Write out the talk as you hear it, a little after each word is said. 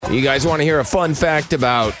You guys want to hear a fun fact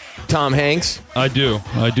about Tom Hanks? I do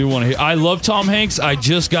want to hear. I love Tom Hanks. I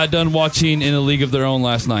just got done watching In a League of Their Own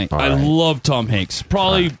last night. I love Tom Hanks.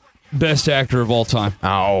 Probably best actor of all time.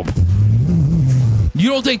 Oh. You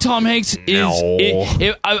don't think Tom Hanks is...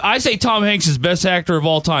 No. I say Tom Hanks is best actor of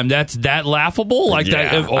all time. That's that laughable? Like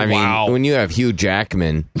that? Oh, I mean, wow. when you have Hugh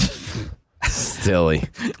Jackman, silly.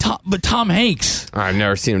 But Tom Hanks... I've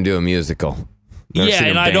never seen him do a musical.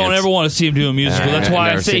 And I don't ever want to see him do a musical. That's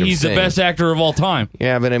why I say he's the best actor of all time.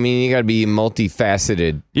 Yeah, but I mean, you got to be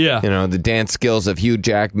multifaceted. Yeah. You know, the dance skills of Hugh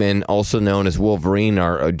Jackman, also known as Wolverine,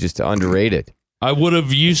 are just underrated. I would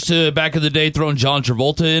have used to, back in the day, thrown John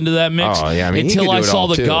Travolta into that mix. Oh, yeah. I mean, until I saw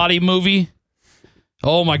the Gotti movie.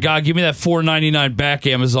 Oh, my God. Give me that $4.99 back,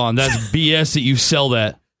 Amazon. That's BS that you sell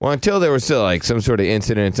that. Well, until there was still like some sort of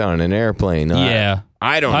incident on an airplane. Yeah.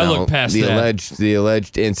 I don't know. I look past that. The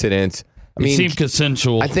alleged incidents. I mean, it seemed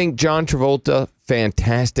consensual. I think John Travolta,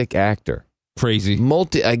 fantastic actor. Crazy.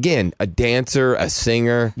 Again, a dancer, a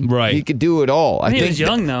singer. Right. He could do it all. He was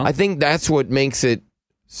young, though. I think that's what makes it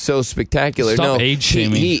so spectacular. Stop age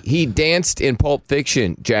shaming. He danced in Pulp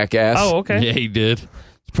Fiction, jackass. Oh, okay. Yeah, he did.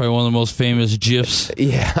 It's probably one of the most famous GIFs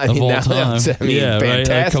of all time. Fantastic.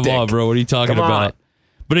 Right? Come on, bro. What are you talking about?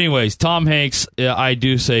 But anyways, Tom Hanks, I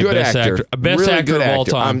do say good best actor. Best really actor of all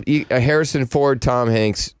time. Harrison Ford, Tom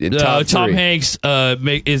Hanks. Top Tom three. Hanks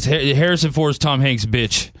is Harrison Ford's Tom Hanks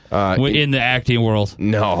bitch in the acting world.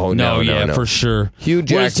 No, for sure. Hugh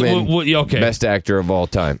Jackman, okay. Best actor of all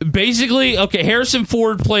time. Basically, okay, Harrison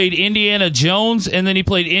Ford played Indiana Jones, and then he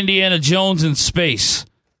played Indiana Jones in space.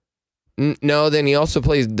 No, then he also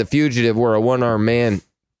plays The Fugitive, where a one-armed man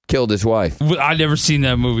killed his wife. I've never seen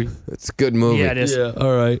that movie. It's a good movie. Yeah, it is. Yeah,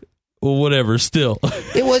 all right. Well, whatever, still.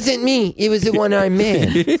 It wasn't me. It was the one-armed man.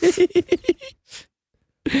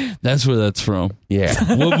 That's where that's from. Yeah.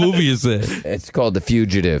 What movie is that? It's called The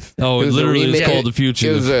Fugitive. Oh, it literally is called The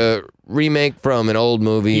Fugitive. It was a remake from an old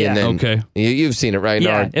movie. Yeah. And then Okay. You've seen it, right,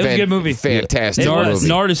 Yeah, Nard? it was a good movie. Fantastic movie.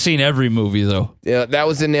 Nard has seen every movie, though. Yeah, that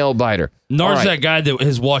was a nail-biter. Nard's All right. that guy that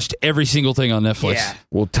has watched every single thing on Netflix. Yeah.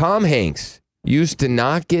 Well, Tom Hanks used to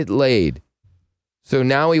not get laid, so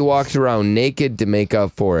now he walks around naked to make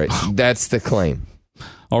up for it. That's the claim.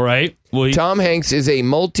 All right. Well, Tom Hanks is a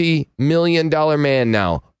multi-million-dollar man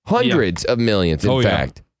now. Hundreds of millions, in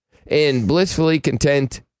fact. And blissfully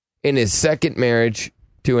content in his second marriage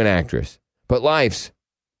to an actress. But life's,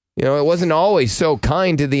 it wasn't always so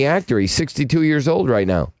kind to the actor. He's 62 years old right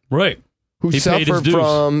now. Right. Who suffered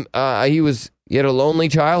from, he had a lonely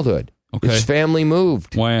childhood. Okay. His family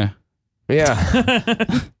moved. Wow.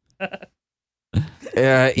 Yeah.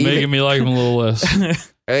 Making me like him a little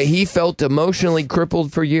less. He felt emotionally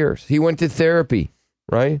crippled for years. He went to therapy,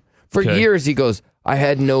 right? For years, he goes, I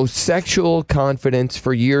had no sexual confidence.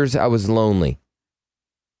 For years, I was lonely.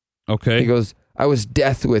 Okay. He goes, I was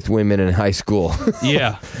death with women in high school.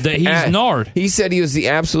 Yeah. He's Nard. He said he was the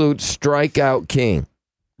absolute strikeout king.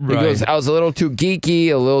 Right. He goes, I was a little too geeky,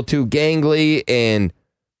 a little too gangly, and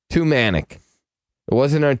too manic. It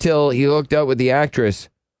wasn't until he hooked up with the actress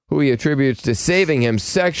who he attributes to saving him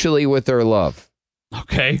sexually with her love.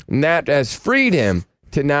 Okay. And that has freed him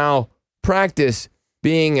to now practice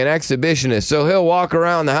being an exhibitionist. So he'll walk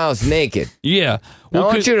around the house naked. Yeah. Well, I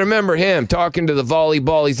want you to remember him talking to the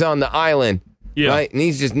volleyball. He's on the island. Yeah. Right? And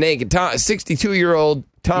he's just naked. 62-year-old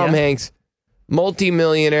Tom Hanks,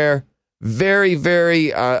 multimillionaire, very,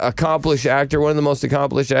 very accomplished actor. One of the most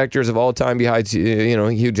accomplished actors of all time behind,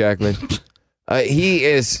 Hugh Jackman. He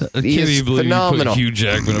is phenomenal. You put Hugh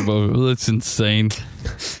Jackman above him. That's insane.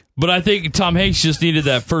 But I think Tom Hanks just needed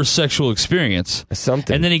that first sexual experience.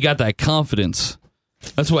 Something. And then he got that confidence.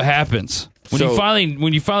 That's what happens. When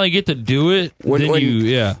you finally get to do it,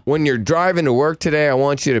 when you're driving to work today, I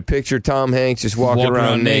want you to picture Tom Hanks just walking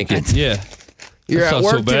around naked. Yeah. You're at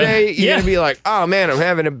work today, you're going to be like, oh man, I'm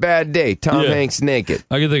having a bad day. Tom Hanks naked.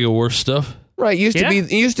 I can think of worse stuff. Right.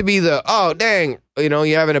 It used to be the, oh dang,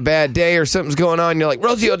 you're having a bad day or something's going on. You're like,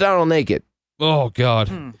 Rosie O'Donnell naked. Oh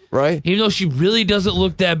God. Right? Even though she really doesn't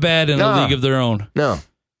look that bad in A League of Their Own. No.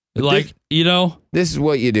 Like, This is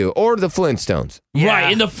what you do. Or the Flintstones.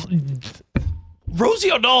 Right.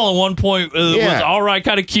 Rosie O'Donnell at one point was all right,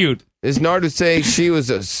 kind of cute. As Nard would say, she was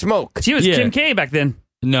a smoke. She was Kim K back then.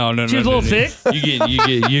 No. She was a little thick. You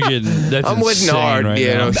get. That's I'm with Nard. Right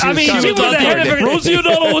now. I mean, she was ahead of her. Rosie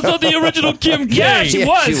O'Donnell was not the original Kim K. Yeah, she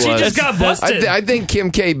was. She just got busted. I think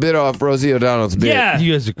Kim K bit off Rosie O'Donnell's bit. Yeah.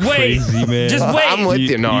 You guys are crazy, man. Just wait. I'm with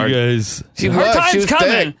you, Nard. You guys. Her time's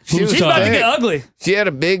coming. She's about to get ugly. She had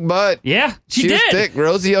a big butt. Yeah, she did. Was thick.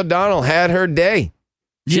 Rosie O'Donnell had her day.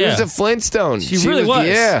 She was a Flintstone. She really was.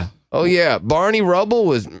 Yeah. Oh, yeah. Barney Rubble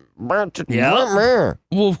was Yeah.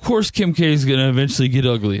 Well, of course, Kim K is going to eventually get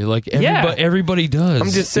ugly. Like everybody does. I'm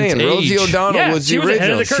just saying, It's Rosie age. O'Donnell was the she was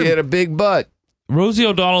ahead of original. the curve. She had a big butt. Rosie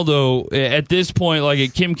O'Donnell, though, at this point, like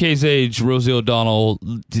at Kim K's age, Rosie O'Donnell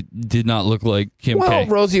did not look like Kim K. Well,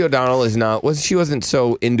 Rosie O'Donnell is not. She wasn't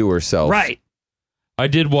so into herself. Right. I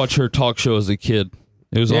did watch her talk show as a kid.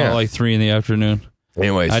 It was on at like 3 PM.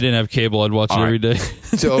 Anyways, I didn't have cable. I'd watch it every day.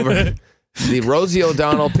 It's over. The Rosie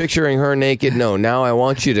O'Donnell picturing her naked. No, now I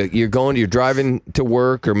want you to. You're driving to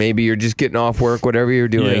work, or maybe you're just getting off work. Whatever you're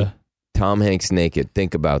doing, Tom Hanks naked.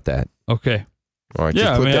 Think about that. Okay. All right. Yeah,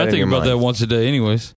 just put that I in think your about mind. that once a day, anyways.